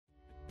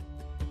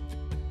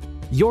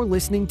You're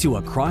listening to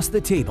Across the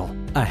Table,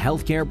 a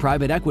healthcare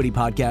private equity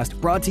podcast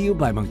brought to you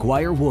by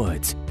McGuire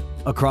Woods.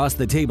 Across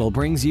the Table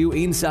brings you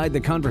inside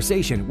the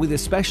conversation with the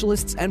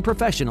specialists and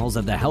professionals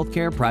of the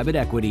healthcare private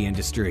equity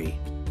industry.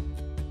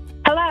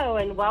 Hello,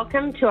 and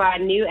welcome to our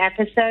new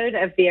episode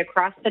of the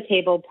Across the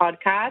Table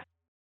podcast,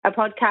 a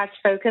podcast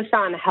focused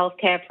on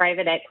healthcare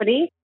private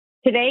equity.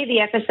 Today,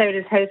 the episode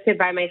is hosted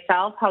by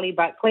myself, Holly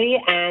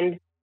Buckley, and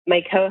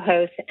my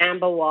co-host,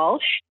 Amber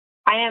Walsh.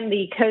 I am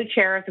the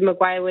co-chair of the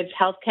McGuire Woods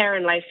Healthcare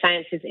and Life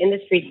Sciences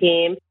Industry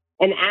Team,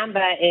 and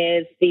Amber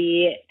is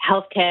the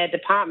Healthcare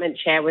Department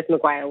Chair with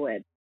McGuire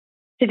Woods.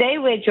 Today,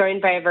 we're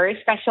joined by a very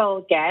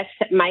special guest,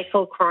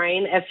 Michael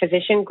Croyne of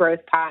Physician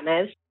Growth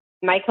Partners.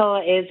 Michael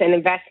is an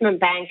investment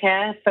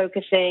banker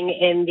focusing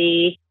in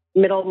the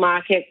middle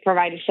market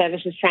provider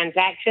services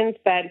transactions,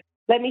 but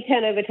let me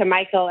turn over to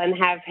Michael and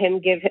have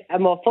him give a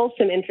more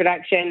fulsome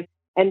introduction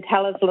and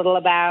tell us a little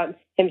about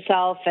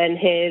himself and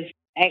his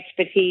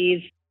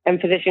expertise and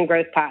Physician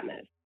Growth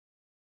Partners.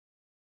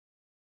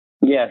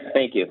 Yes,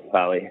 thank you,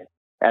 Holly.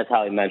 As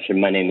Holly mentioned,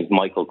 my name is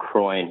Michael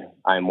Croyne.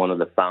 I'm one of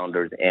the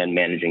founders and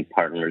managing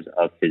partners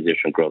of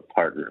Physician Growth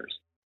Partners.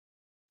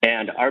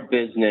 And our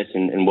business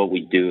and what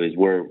we do is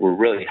we're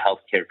really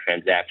healthcare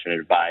transaction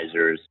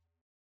advisors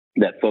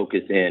that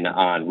focus in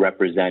on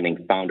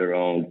representing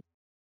founder-owned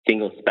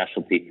single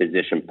specialty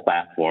physician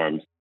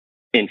platforms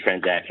in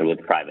transaction with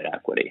private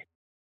equity.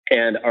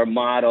 And our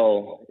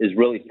model is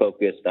really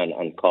focused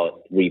on call it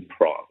three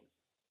prongs.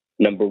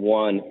 Number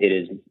one, it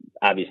is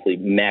obviously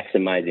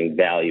maximizing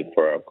value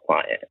for our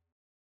client.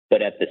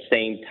 But at the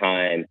same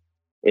time,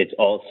 it's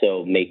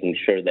also making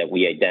sure that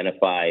we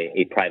identify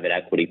a private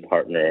equity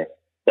partner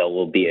that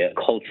will be a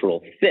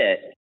cultural fit,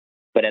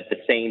 but at the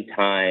same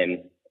time,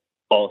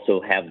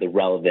 also have the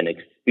relevant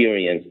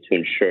experience to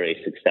ensure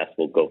a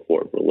successful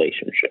go-forward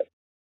relationship.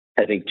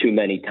 I think too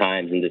many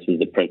times, and this was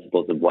the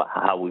principles of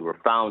how we were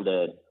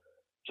founded,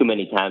 too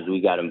many times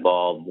we got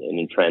involved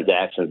in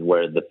transactions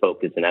where the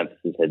focus and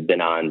emphasis has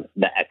been on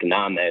the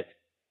economics,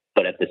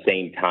 but at the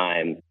same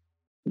time,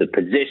 the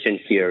position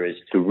here is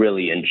to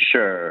really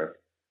ensure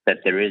that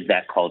there is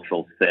that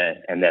cultural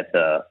fit and that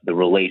the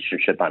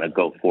relationship on a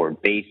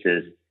go-forward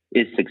basis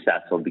is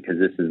successful, because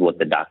this is what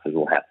the doctors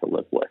will have to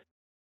live with.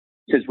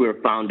 Since we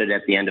were founded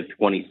at the end of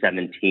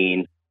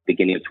 2017,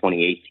 beginning of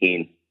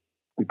 2018,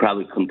 we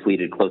probably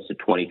completed close to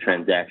 20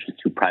 transactions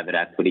to private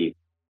equity.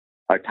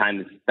 Our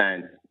time is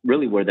spent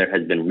really where there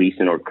has been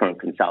recent or current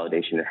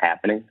consolidation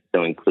happening,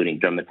 so including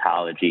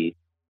dermatology,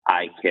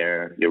 eye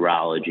care,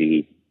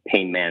 urology,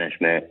 pain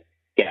management,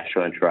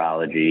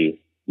 gastroenterology,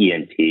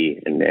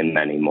 ENT, and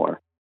many more.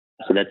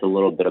 So that's a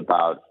little bit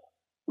about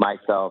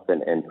myself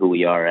and who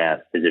we are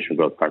at Physician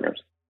Growth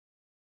Partners.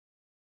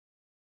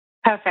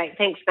 Perfect.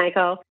 Thanks,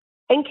 Michael.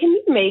 And can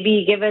you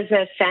maybe give us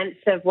a sense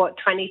of what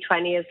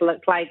 2020 has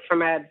looked like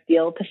from a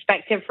deal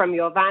perspective from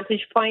your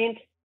vantage point?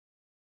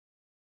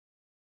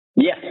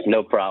 Yes,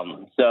 no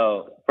problem.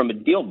 So from a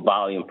deal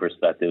volume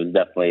perspective, it was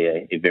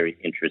definitely a very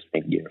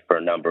interesting year for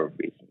a number of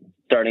reasons.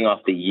 Starting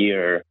off the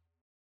year,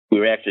 we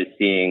were actually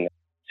seeing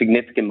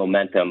significant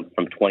momentum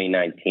from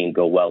 2019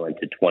 go well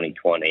into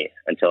 2020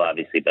 until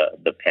obviously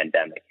the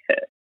pandemic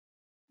hit.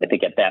 I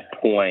think at that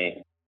point,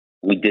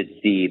 we did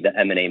see the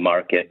M&A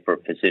market for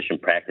physician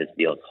practice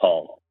deals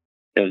halt.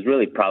 It was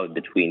really probably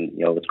between,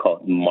 let's call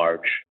it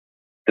March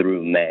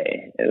through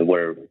May,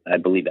 where I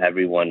believe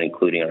everyone,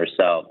 including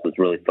ourselves, was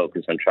really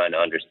focused on trying to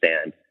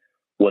understand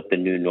what the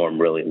new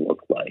norm really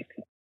looked like.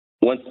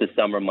 Once the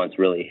summer months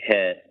really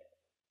hit,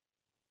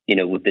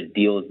 with the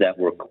deals that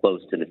were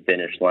close to the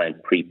finish line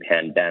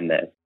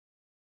pre-pandemic,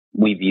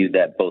 we viewed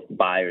that both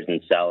buyers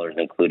and sellers,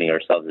 including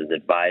ourselves as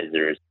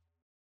advisors,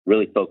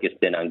 really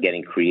focused in on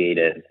getting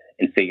creative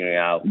and figuring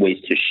out ways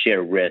to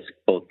share risk,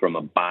 both from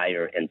a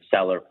buyer and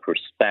seller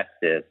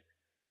perspective,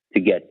 to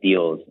get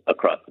deals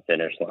across the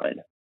finish line.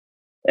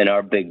 And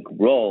our big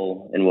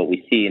role in what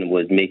we see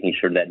was making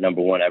sure that,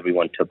 number one,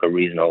 everyone took a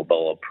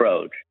reasonable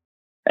approach.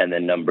 And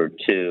then number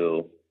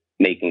two,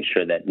 making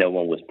sure that no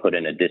one was put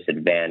in a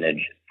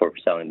disadvantage for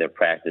selling their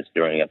practice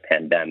during a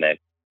pandemic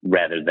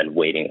rather than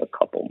waiting a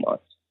couple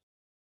months.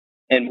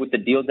 And with the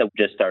deals that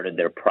just started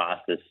their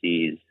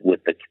processes with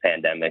the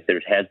pandemic,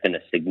 there has been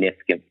a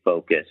significant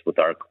focus with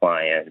our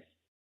clients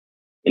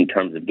in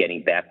terms of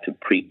getting back to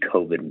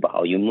pre-COVID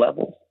volume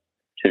levels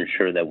to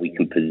ensure that we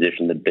can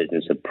position the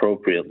business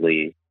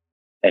appropriately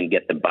and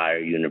get the buyer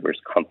universe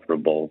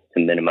comfortable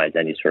to minimize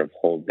any sort of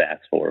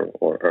holdbacks or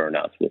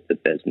earnouts with the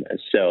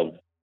business. So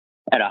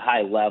at a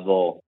high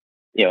level,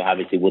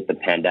 obviously with the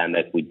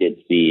pandemic, we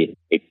did see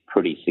a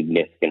pretty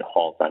significant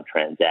halt on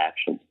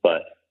transactions,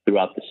 but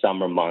throughout the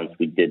summer months,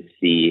 we did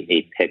see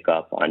a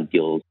pickup on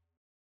deals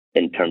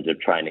in terms of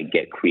trying to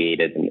get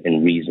creative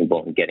and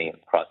reasonable and getting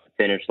across the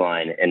finish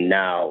line. And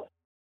now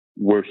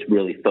we're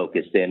really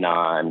focused in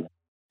on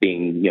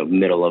being,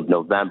 middle of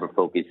November,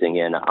 focusing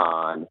in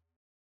on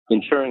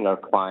ensuring our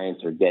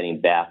clients are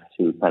getting back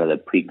to kind of the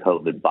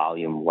pre-COVID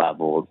volume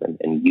levels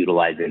and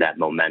utilizing that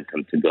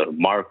momentum to go to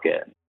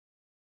market.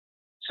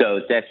 So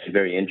it's actually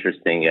very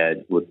interesting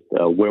with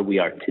where we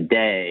are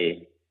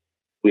today.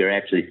 we are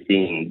actually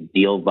seeing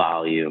deal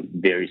volume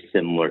very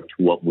similar to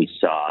what we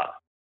saw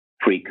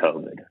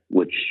pre-COVID,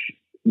 which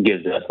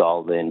gives us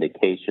all the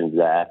indications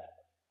that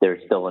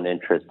there's still an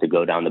interest to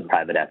go down the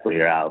private equity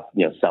route.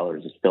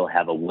 Sellers still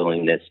have a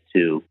willingness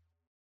to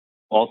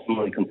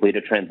ultimately complete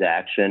a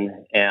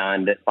transaction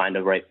and find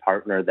a right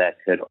partner that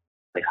could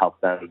help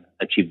them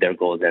achieve their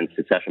goals and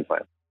succession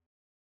plans.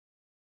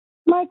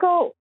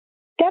 Michael,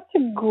 that's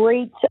a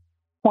great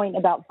point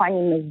about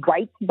finding the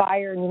right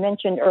buyer. And you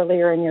mentioned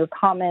earlier in your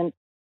comments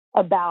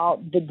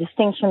about the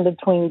distinction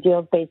between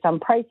deals based on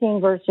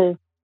pricing versus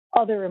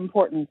other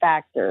important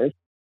factors.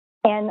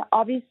 And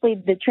obviously,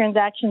 the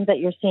transactions that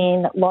you're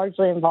seeing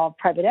largely involve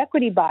private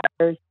equity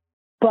buyers.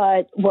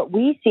 But what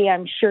we see,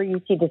 I'm sure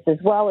you see this as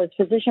well, is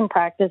physician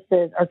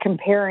practices are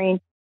comparing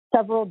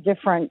several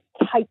different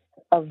types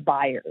of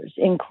buyers,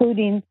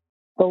 including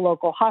the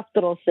local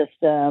hospital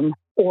system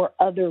or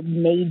other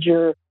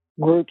major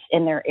groups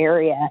in their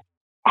area.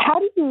 How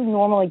do you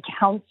normally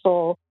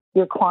counsel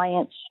your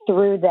clients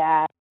through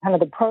that, kind of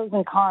the pros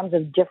and cons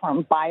of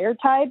different buyer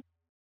types?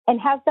 And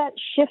has that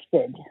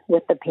shifted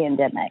with the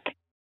pandemic?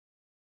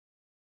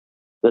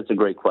 That's a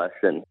great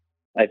question.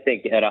 I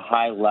think at a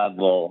high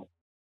level,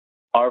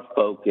 our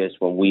focus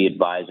when we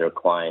advise our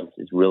clients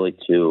is really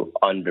to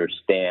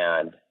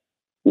understand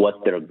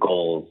what their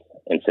goals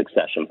and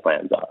succession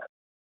plans are,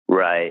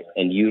 right?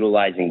 And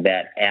utilizing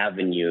that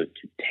avenue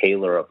to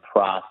tailor a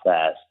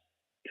process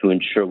to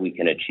ensure we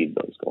can achieve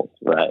those goals,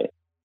 right?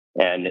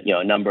 And,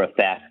 a number of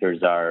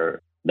factors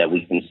are that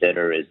we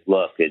consider is,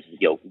 what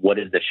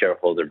does the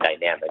shareholder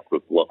dynamic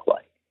group look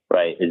like,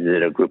 right? Is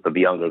it a group of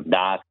younger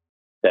docs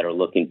that are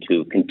looking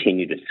to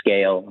continue to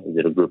scale? Is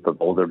it a group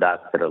of older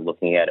docs that are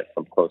looking at it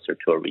from closer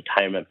to a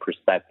retirement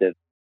perspective?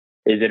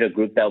 Is it a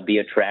group that will be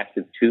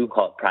attractive to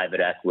private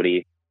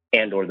equity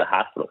and or the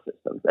hospital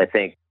systems? I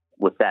think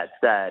with that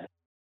said,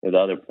 the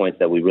other points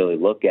that we really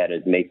look at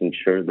is making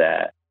sure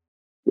that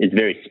it's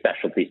very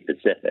specialty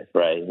specific,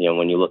 right?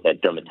 When you look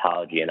at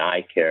dermatology and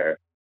eye care,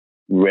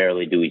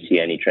 rarely do we see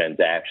any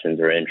transactions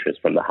or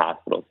interest from the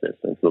hospital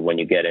systems. But when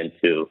you get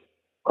into,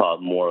 call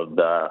it more of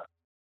the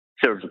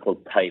surgical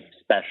type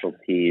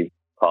specialties,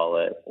 call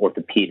it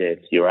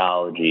orthopedics,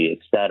 urology, et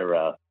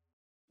cetera,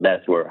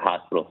 that's where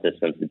hospital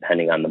systems,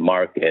 depending on the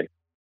market,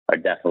 are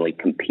definitely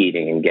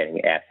competing and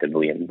getting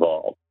actively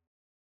involved.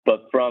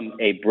 But from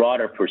a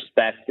broader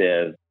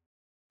perspective,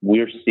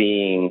 we're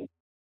seeing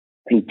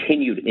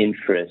continued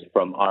interest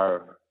from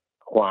our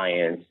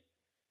clients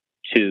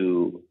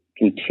to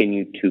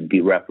continue to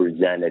be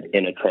represented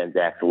in a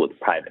transaction with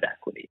private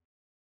equity.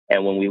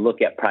 And when we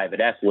look at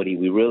private equity,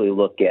 we really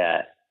look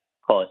at,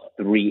 call it,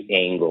 three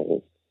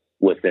angles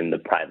within the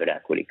private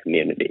equity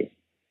community.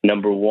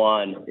 Number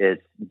one is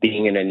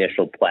being an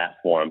initial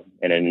platform,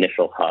 an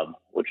initial hub,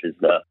 which is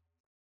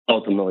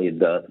ultimately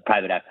the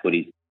private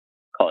equity,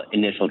 call it,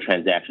 initial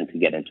transaction to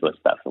get into a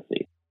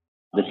specialty.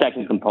 The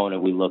second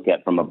component we look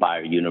at from a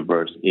buyer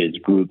universe is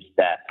groups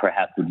that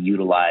perhaps would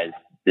utilize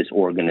this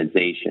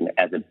organization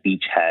as a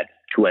beachhead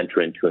to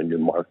enter into a new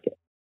market.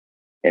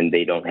 And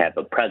they don't have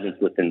a presence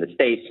within the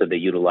state, so they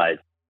utilize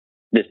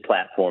this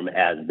platform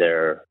as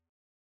their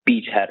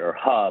beachhead or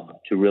hub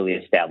to really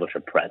establish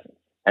a presence.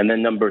 And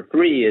then number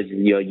three is,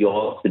 you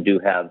also do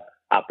have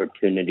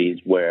opportunities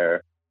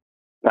where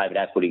private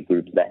equity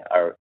groups that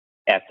are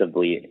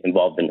actively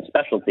involved in a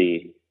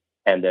specialty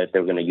and that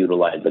they're going to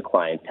utilize the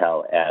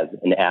clientele as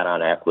an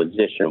add-on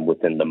acquisition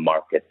within the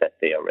market that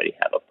they already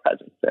have a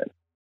presence in.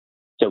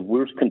 So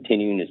we're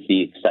continuing to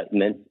see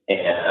excitement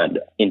and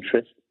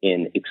interest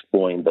in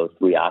exploring those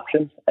three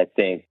options. I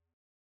think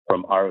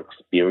from our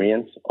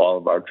experience, all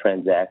of our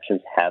transactions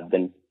have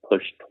been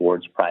pushed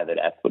towards private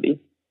equity.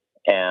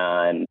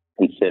 And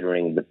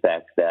considering the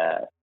fact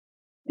that at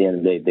the end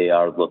of the day, they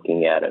are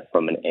looking at it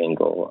from an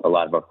angle, a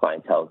lot of our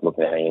clientele is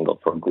looking at an angle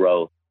for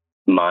growth,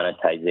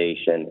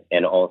 monetization,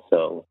 and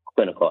also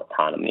clinical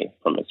autonomy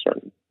from a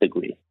certain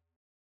degree.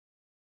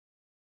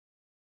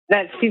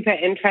 That's super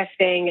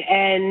interesting.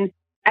 And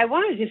I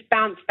want to just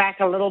bounce back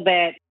a little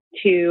bit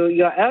to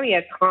your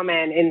earlier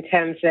comment in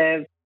terms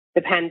of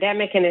the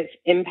pandemic and its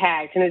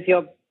impact. And as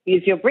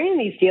you're bringing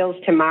these deals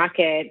to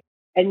market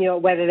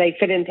and whether they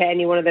fit into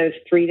any one of those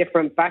three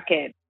different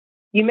buckets,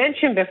 you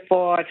mentioned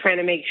before trying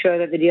to make sure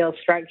that the deal is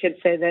structured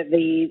so that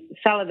the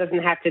seller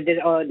doesn't have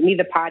to, or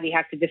neither party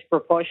has to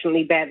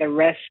disproportionately bear the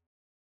risk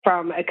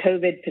from a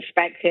COVID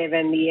perspective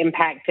and the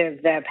impact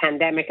of the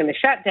pandemic and the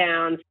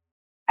shutdowns.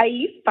 Are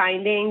you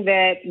finding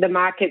that the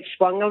market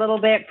swung a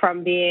little bit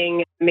from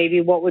being maybe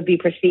what would be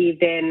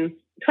perceived in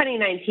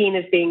 2019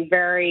 as being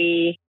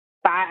very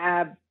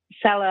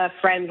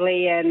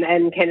seller-friendly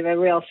and kind of a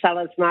real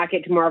seller's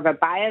market to more of a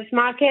buyer's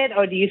market?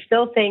 Or do you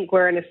still think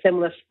we're in a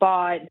similar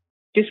spot,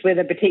 just with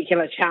a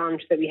particular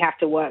challenge that we have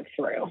to work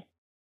through?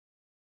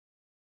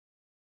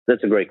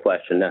 That's a great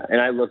question.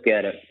 And I look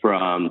at it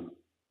from,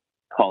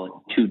 call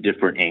it, two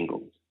different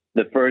angles.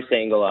 The first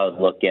angle I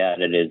would look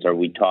at it is, are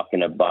we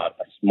talking about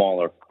a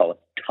smaller, call it,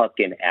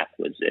 tuck-in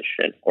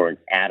acquisition or an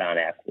add-on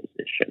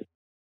acquisition?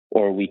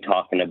 Or are we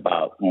talking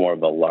about more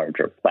of a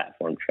larger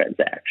platform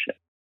transaction?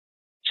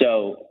 So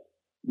So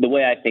the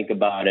way I think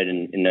about it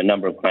in a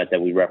number of clients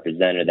that we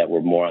represented that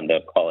were more on the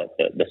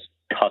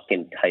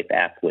tuck-in type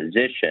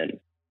acquisition,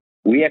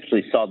 we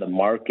actually saw the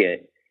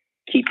market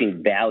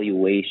keeping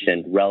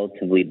valuation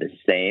relatively the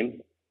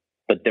same,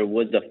 but there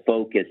was a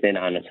focus in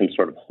on some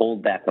sort of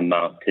holdback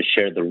amount to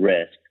share the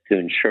risk to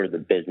ensure the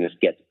business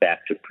gets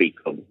back to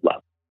pre-COVID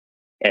level.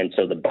 And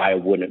so the buyer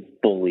wouldn't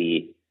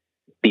fully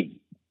be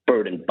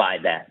burdened by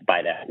that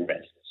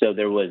risk. So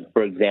there was,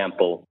 for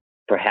example,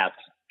 perhaps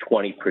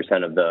 20%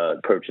 of the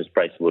purchase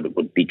price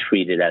would be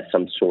treated as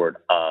some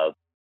sort of,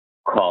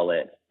 call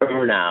it,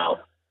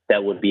 earnout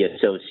that would be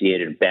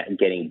associated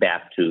getting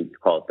back to,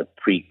 call it, the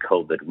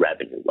pre-COVID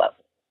revenue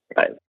level,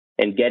 right?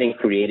 And getting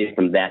creative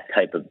from that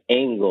type of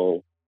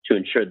angle to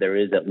ensure there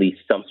is at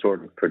least some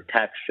sort of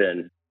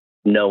protection,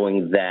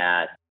 knowing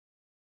that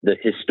the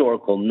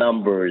historical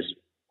numbers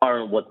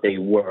aren't what they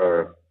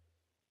were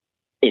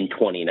in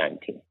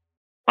 2019.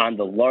 On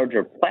the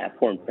larger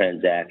platform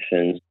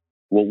transactions,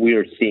 what we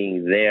are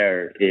seeing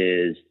there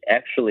is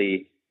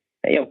actually,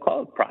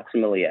 call it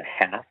approximately a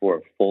half or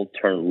a full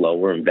turn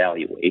lower in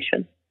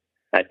valuation.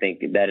 I think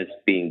that is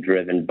being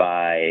driven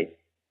by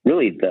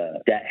really the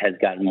debt has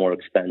gotten more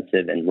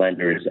expensive and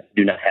lenders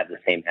do not have the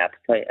same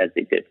appetite as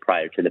they did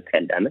prior to the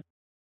pandemic,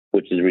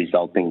 which is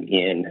resulting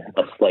in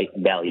a slight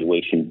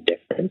valuation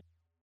difference.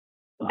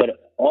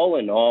 But all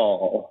in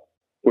all,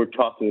 we're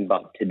talking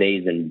about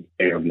today's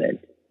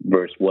environment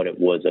versus what it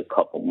was a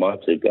couple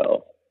months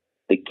ago.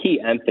 The key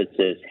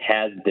emphasis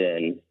has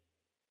been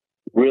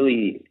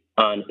really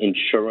on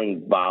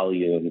ensuring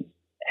volumes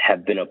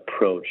have been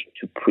approached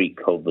to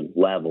pre-COVID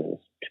levels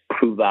to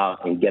prove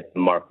out and get the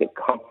market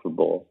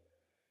comfortable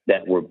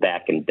that we're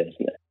back in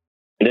business.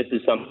 And this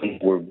is something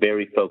we're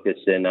very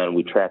focused in on.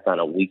 We track on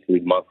a weekly,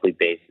 monthly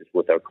basis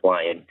with our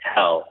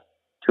clientele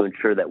to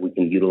ensure that we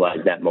can utilize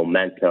that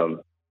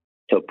momentum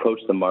to approach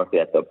the market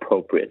at the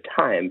appropriate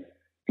time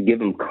to give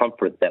them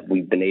comfort that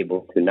we've been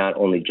able to not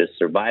only just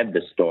survive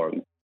the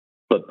storm,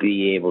 but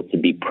be able to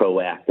be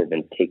proactive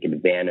and take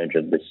advantage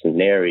of the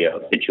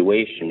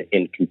situation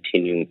in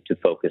continuing to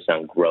focus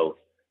on growth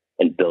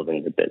and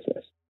building the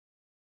business.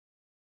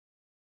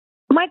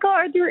 Michael,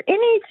 are there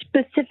any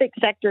specific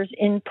sectors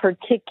in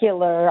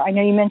particular? I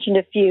know you mentioned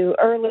a few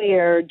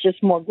earlier,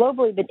 just more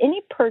globally, but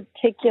any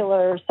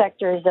particular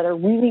sectors that are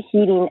really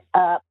heating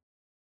up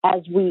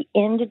as we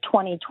end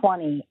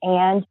 2020?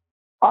 And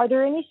are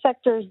there any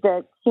sectors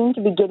that seem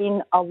to be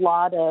getting a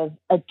lot of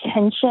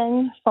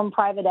attention from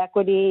private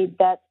equity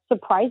that's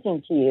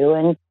surprising to you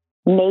and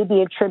may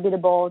be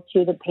attributable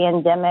to the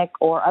pandemic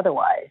or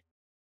otherwise?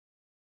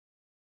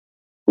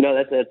 No,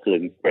 that's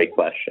a great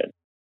question.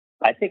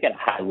 I think at a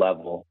high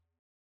level,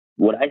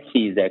 what I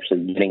see is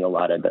actually getting a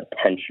lot of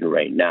attention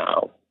right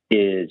now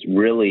is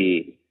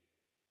really,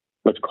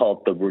 let's call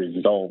it the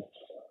results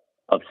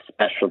of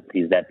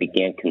specialties that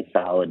began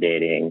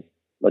consolidating,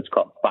 let's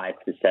call it 5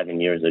 to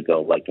 7 years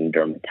ago, like in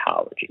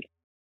dermatology.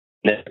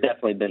 There's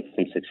definitely been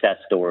some success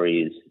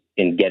stories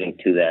in getting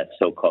to that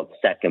so-called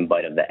second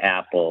bite of the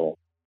apple,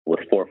 with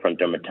Forefront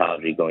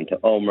Dermatology going to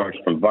OMERS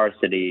from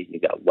Varsity. You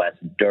got West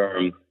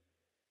Derm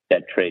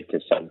that trade to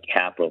Sun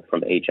Capital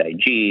from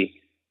HIG.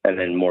 And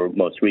then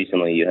most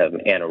recently, you have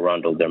Anne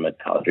Arundel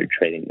Dermatology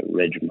trading to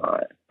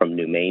Ridgemont from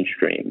New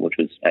Mainstream, which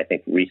was, I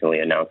think, recently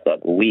announced the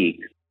other week.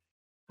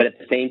 But at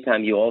the same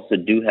time, you also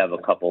do have a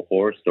couple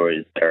horror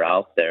stories that are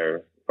out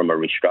there from a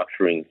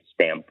restructuring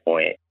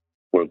standpoint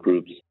where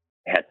groups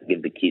had to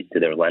give the keys to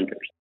their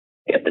lenders.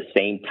 At the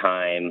same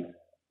time,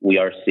 we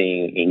are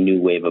seeing a new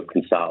wave of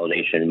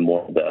consolidation in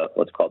more of the,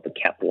 what's called the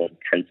capital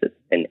intensive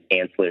and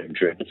ancillary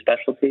driven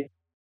specialties,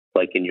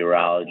 like in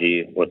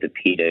urology,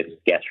 orthopedics,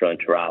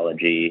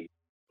 gastroenterology,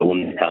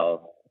 women's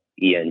health,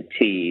 ENT.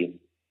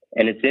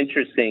 And it's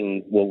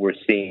interesting what we're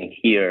seeing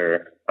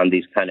here on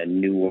these kind of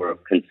newer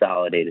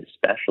consolidated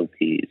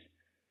specialties,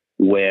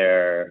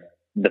 where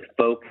the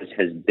focus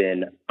has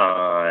been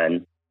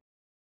on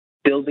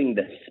building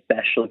the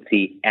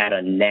specialty at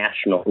a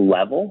national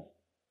level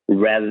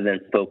rather than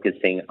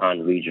focusing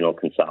on regional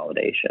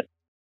consolidation.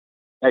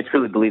 I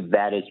truly believe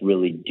that is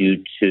really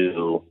due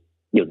to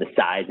the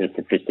size and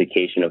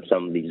sophistication of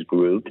some of these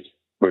groups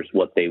versus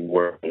what they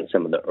were in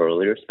some of the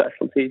earlier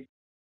specialties.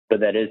 But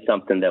that is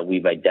something that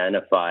we've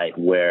identified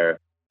where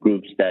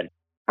groups that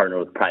partner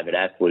with private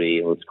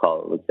equity, let's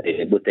call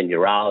it within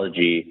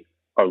urology,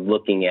 are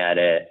looking at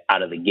it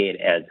out of the gate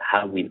as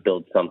how we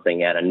build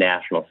something at a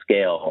national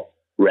scale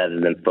rather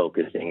than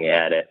focusing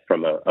at it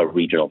from a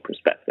regional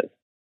perspective.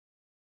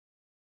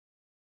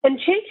 And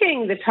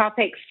changing the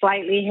topic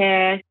slightly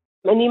here,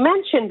 and you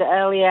mentioned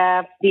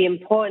earlier the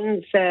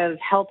importance of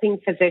helping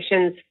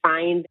physicians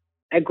find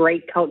a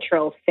great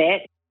cultural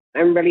fit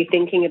and really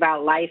thinking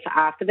about life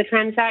after the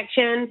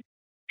transaction.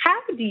 How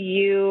do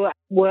you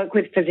work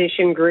with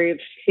physician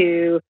groups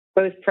to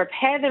both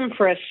prepare them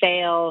for a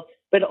sale,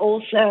 but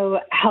also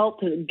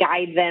help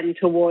guide them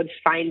towards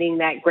finding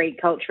that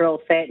great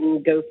cultural fit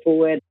and go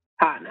forward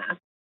partner?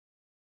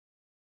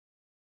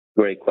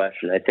 Great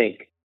question. I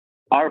think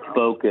our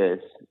focus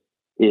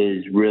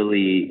is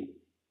really,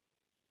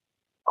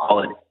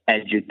 call it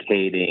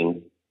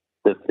educating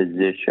the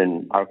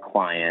physician, our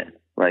client,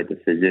 right, the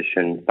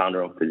physician,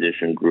 founder-owned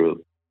physician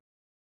group,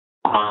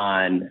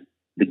 on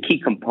the key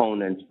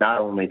components, not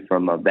only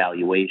from a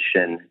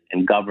valuation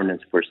and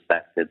governance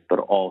perspective, but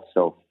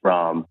also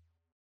from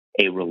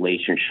a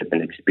relationship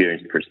and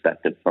experience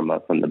perspective from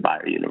the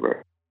buyer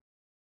universe.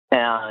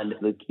 And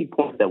the key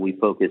point that we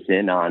focus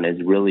in on is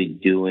really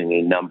doing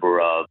a number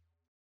of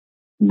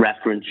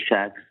reference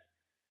checks,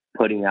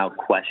 putting out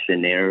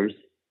questionnaires,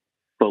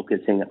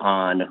 focusing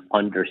on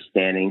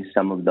understanding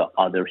some of the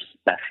other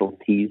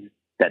specialties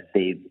that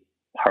they've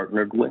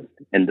partnered with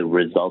and the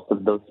results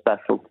of those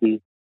specialties,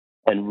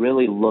 and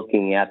really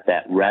looking at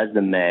that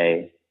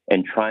resume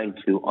and trying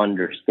to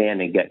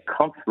understand and get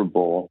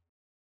comfortable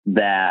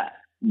that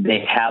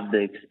they have the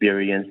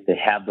experience, they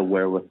have the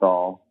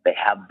wherewithal, they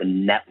have the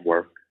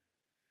network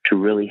to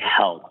really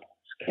help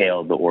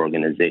scale the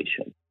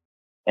organization.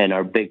 And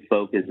our big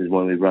focus is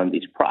when we run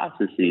these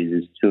processes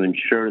is to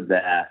ensure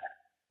that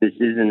this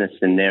isn't a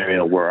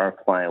scenario where our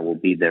client will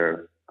be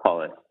their,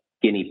 call it,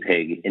 guinea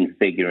pig in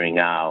figuring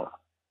out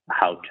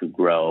how to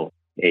grow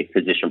a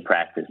physician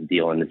practice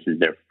deal, and this is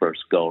their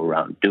first go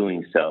around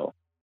doing so.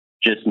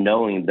 Just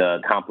knowing the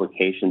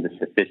complication, the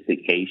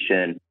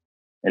sophistication,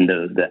 and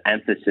the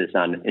emphasis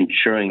on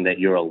ensuring that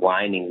you're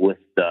aligning with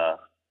the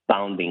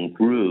founding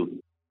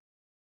group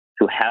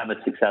to have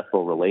a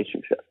successful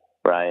relationship,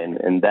 right?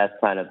 And that's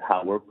kind of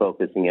how we're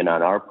focusing in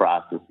on our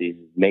processes,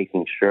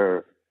 making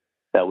sure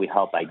that we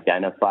help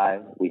identify,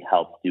 we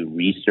help do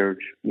research,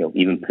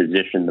 even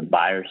position the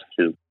buyers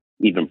to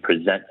even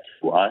present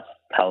to us,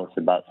 tell us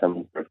about some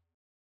of their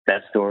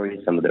success stories,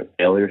 some of their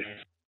failures,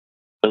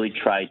 really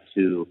try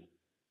to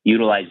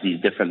utilize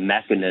these different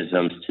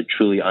mechanisms to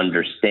truly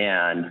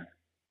understand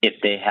if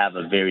they have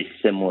a very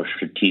similar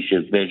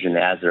strategic vision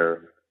as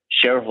their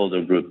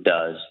shareholder group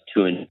does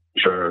to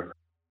ensure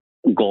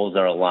goals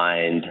are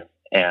aligned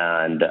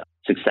and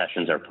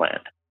successions are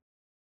planned.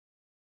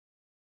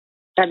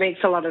 That makes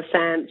a lot of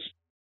sense.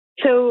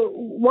 So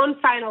one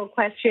final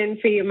question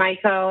for you,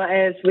 Michael,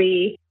 as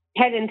we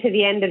head into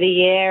the end of the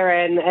year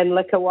and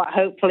look at what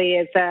hopefully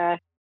is a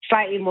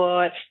slightly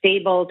more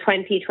stable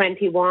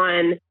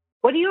 2021.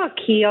 What are your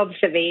key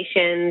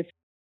observations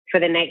for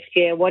the next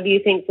year? What do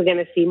you think we're going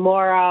to see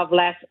more of,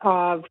 less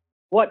of?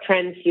 What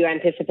trends do you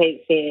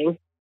anticipate seeing?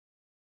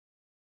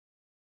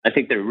 I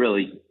think they're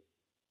really,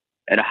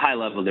 at a high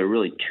level, there are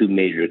really two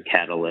major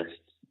catalysts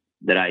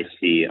that I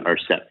see are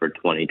set for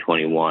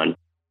 2021.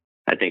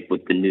 I think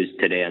with the news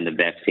today on the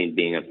vaccine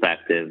being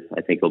effective,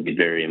 I think it'll be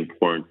very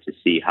important to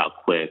see how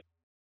quick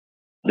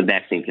the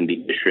vaccine can be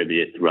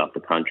distributed throughout the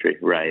country,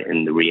 right,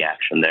 and the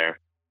reaction there.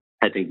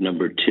 I think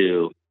number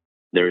two,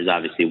 there's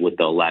obviously with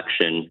the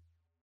election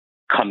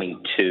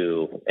coming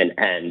to an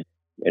end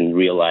and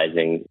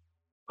realizing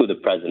who the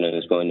president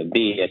is going to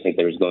be, I think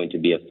there's going to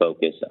be a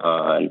focus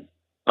on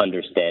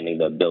understanding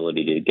the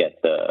ability to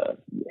get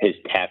his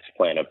tax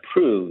plan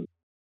approved,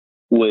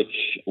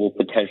 which will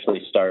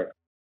potentially start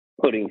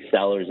putting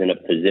sellers in a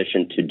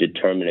position to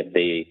determine if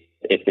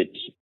it's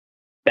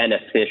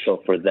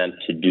beneficial for them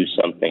to do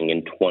something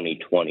in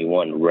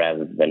 2021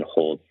 rather than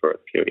hold for a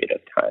period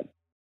of time.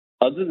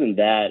 Other than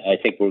that,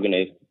 I think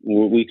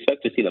we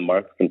expect to see the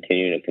market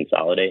continue to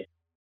consolidate.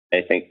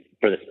 I think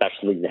for the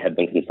specialties that have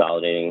been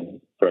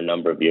consolidating for a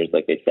number of years,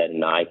 like I said,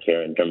 in eye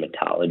care and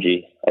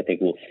dermatology, I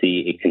think we'll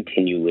see a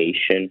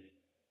continuation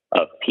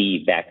of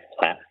PE-backed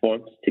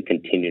platforms to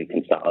continue to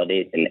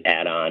consolidate and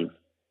add on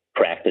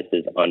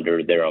practices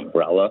under their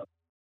umbrella.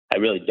 I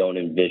really don't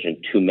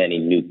envision too many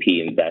new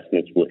PE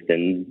investments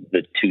within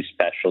the two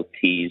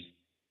specialties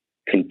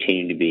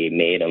continue to be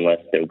made unless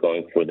they're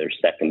going for their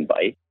second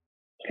bite,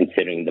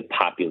 considering the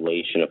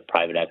population of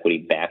private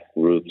equity-backed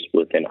groups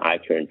within eye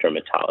care and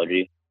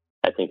dermatology.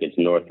 I think it's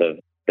north of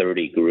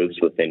 30 groups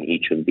within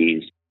each of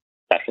these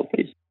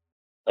specialties.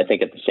 I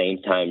think at the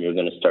same time, you're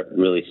going to start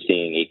really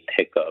seeing a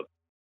pickup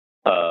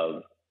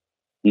of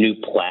new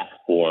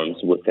platforms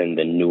within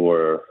the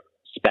newer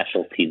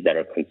specialties that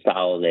are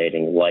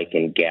consolidating, like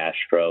in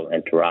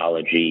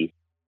gastroenterology,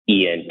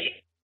 ENT,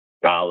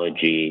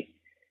 urology.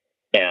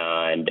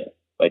 And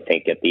I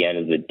think at the end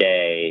of the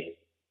day,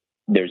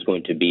 there's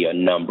going to be a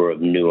number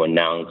of new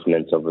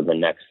announcements over the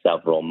next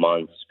several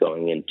months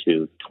going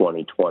into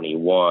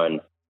 2021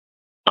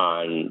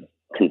 on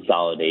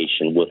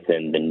consolidation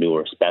within the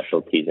newer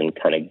specialties and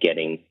kind of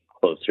getting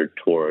closer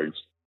towards,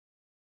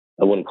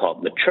 I wouldn't call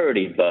it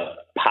maturity,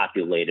 but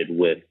populated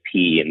with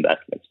PE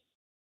investments.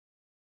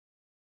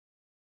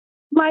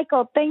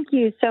 Michael, thank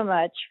you so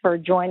much for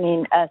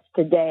joining us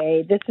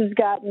today. This has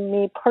gotten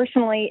me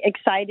personally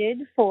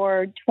excited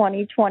for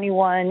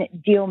 2021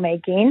 deal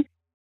making.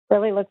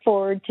 Really look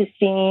forward to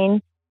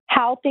seeing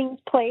how things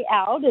play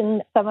out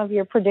and some of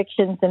your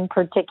predictions in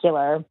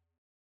particular.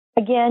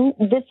 Again,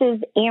 this is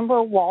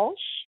Amber Walsh,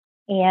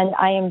 and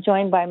I am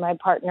joined by my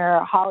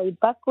partner, Holly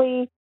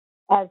Buckley,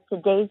 as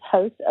today's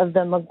host of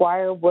the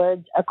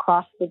McGuire-Woods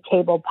Across the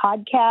Table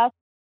podcast.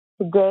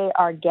 Today,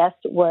 our guest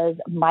was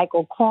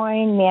Michael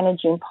Coyne,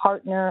 Managing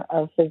Partner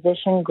of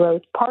Physician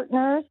Growth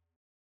Partners.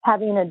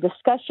 having a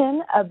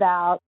discussion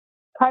about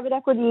private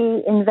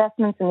equity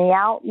investments and the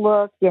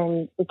outlook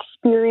and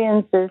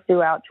experiences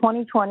throughout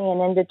 2020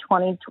 and into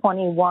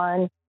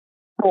 2021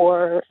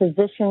 for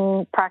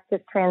physician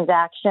practice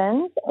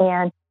transactions.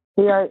 And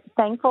we are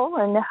thankful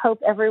and hope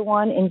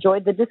everyone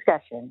enjoyed the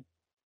discussion.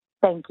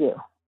 Thank you.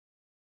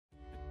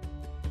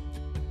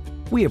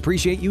 We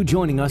appreciate you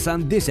joining us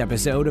on this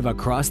episode of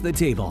Across the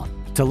Table.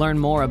 To learn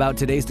more about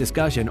today's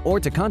discussion or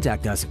to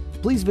contact us,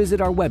 please visit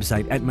our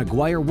website at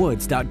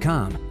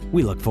mcguirewoods.com.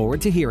 We look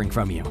forward to hearing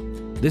from you.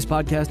 This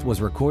podcast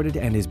was recorded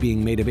and is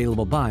being made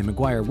available by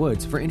McGuire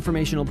Woods for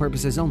informational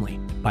purposes only.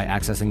 By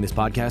accessing this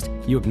podcast,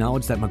 you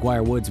acknowledge that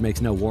McGuire Woods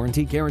makes no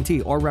warranty,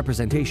 guarantee, or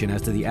representation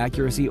as to the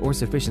accuracy or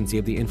sufficiency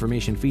of the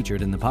information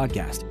featured in the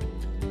podcast.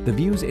 The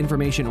views,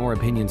 information, or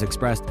opinions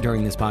expressed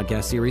during this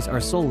podcast series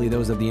are solely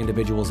those of the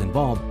individuals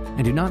involved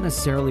and do not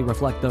necessarily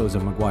reflect those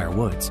of McGuire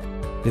Woods.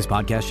 This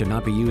podcast should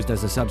not be used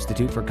as a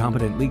substitute for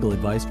competent legal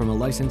advice from a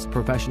licensed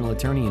professional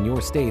attorney in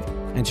your state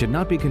and should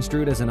not be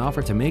construed as an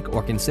offer to make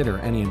or consider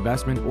any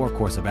investment or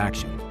course of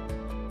action.